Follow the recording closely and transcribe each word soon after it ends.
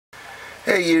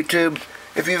Hey YouTube,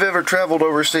 if you've ever traveled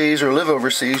overseas or live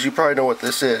overseas, you probably know what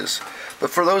this is.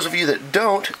 But for those of you that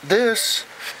don't, this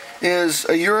is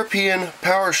a European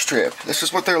power strip. This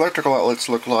is what their electrical outlets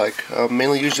look like,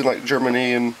 mainly used in like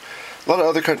Germany and a lot of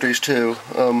other countries too.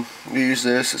 You use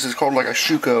this. This is called like a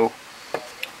Schuko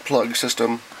plug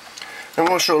system. I'm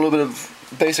going to show a little bit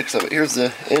of basics of it. Here's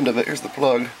the end of it. Here's the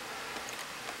plug.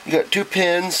 You got two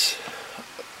pins,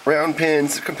 round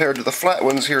pins compared to the flat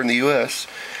ones here in the US.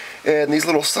 And these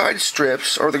little side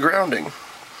strips are the grounding.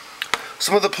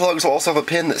 Some of the plugs will also have a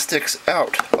pin that sticks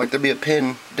out, like there'd be a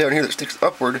pin down here that sticks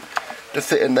upward to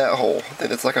fit in that hole. I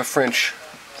think that's like a French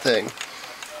thing,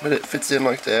 but it fits in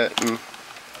like that, and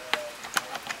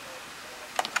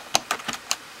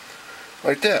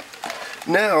like that.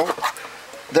 Now,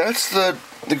 that's the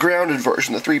grounded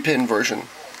version, the 3-pin version.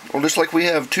 Well, just like we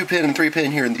have 2-pin and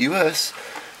 3-pin here in the US,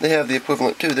 they have the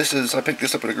equivalent too. This is, I picked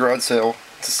this up at a garage sale.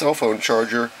 It's a cell phone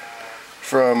charger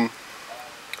from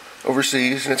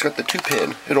overseas, and it's got the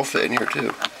 2-pin. It'll fit in here too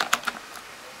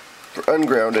for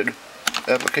ungrounded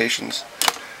applications.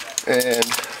 And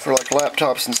for like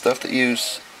laptops and stuff that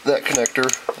use that connector,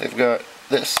 they've got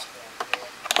this.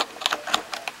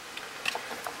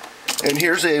 And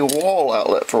here's a wall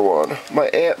outlet for one. My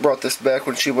aunt brought this back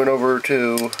when she went over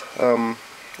to, I want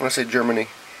to say Germany.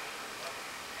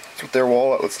 That's what their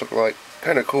wall outlets look like.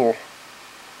 Kind of cool.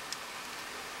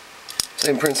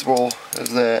 Same principle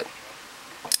as that.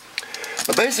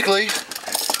 But basically,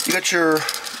 you got your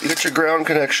ground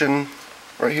connection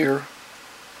right here,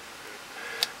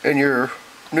 and your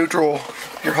neutral,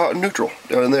 your hot and neutral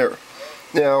down in there.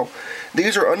 Now,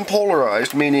 these are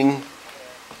unpolarized, meaning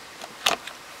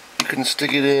you can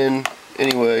stick it in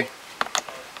anyway,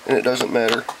 and it doesn't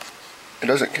matter. It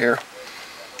doesn't care.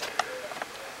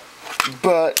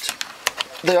 But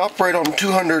they operate on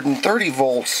 230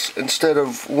 volts instead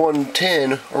of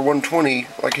 110 or 120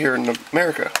 like here in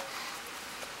America.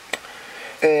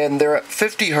 And they're at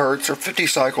 50 hertz or 50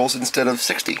 cycles instead of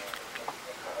 60.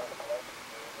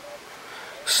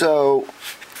 So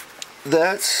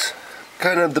that's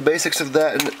kind of the basics of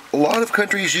that, and a lot of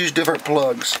countries use different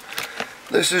plugs.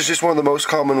 This is just one of the most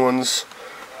common ones.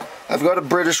 I've got a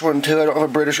British one too. I don't have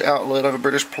a British outlet, I have a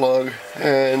British plug,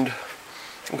 and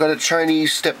I've got a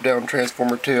Chinese step-down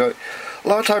transformer too. A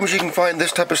lot of times you can find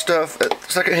this type of stuff at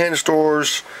secondhand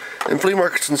stores and flea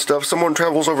markets and stuff. Someone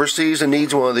travels overseas and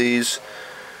needs one of these,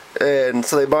 and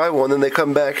so they buy one, then they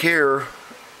come back here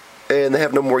and they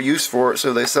have no more use for it,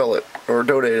 so they sell it or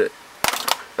donate it.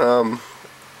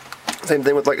 Same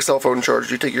thing with like a cell phone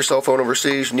charger. You take your cell phone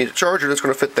overseas, you need a charger that's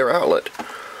going to fit their outlet.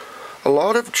 A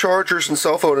lot of chargers and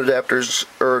cell phone adapters,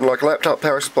 or like laptop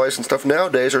power supplies and stuff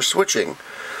nowadays, are switching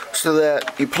so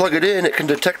that you plug it in, it can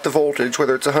detect the voltage,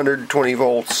 whether it's 120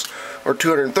 volts or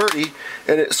 230,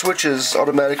 and it switches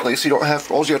automatically, so you don't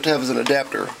have, all you have to have is an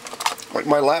adapter. Like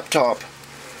my laptop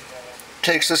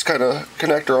takes this kind of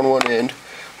connector on one end,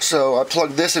 so I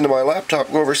plug this into my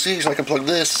laptop, go overseas, and I can plug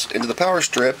this into the power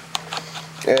strip,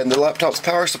 and the laptop's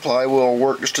power supply will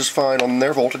work just as fine on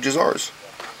their voltage as ours.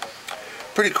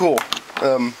 Pretty cool,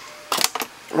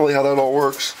 really how that all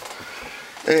works.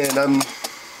 And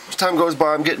as time goes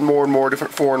by, I'm getting more and more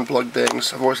different foreign plug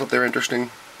things. I've always thought they're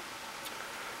interesting.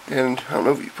 And I don't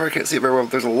know, you probably can't see it very well,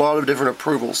 but there's a lot of different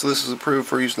approvals. So this is approved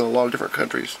for use in a lot of different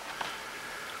countries.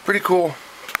 Pretty cool.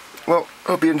 Well,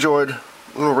 hope you enjoyed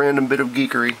a little random bit of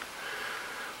geekery.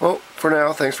 Well, for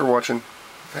now, thanks for watching.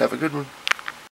 Have a good one.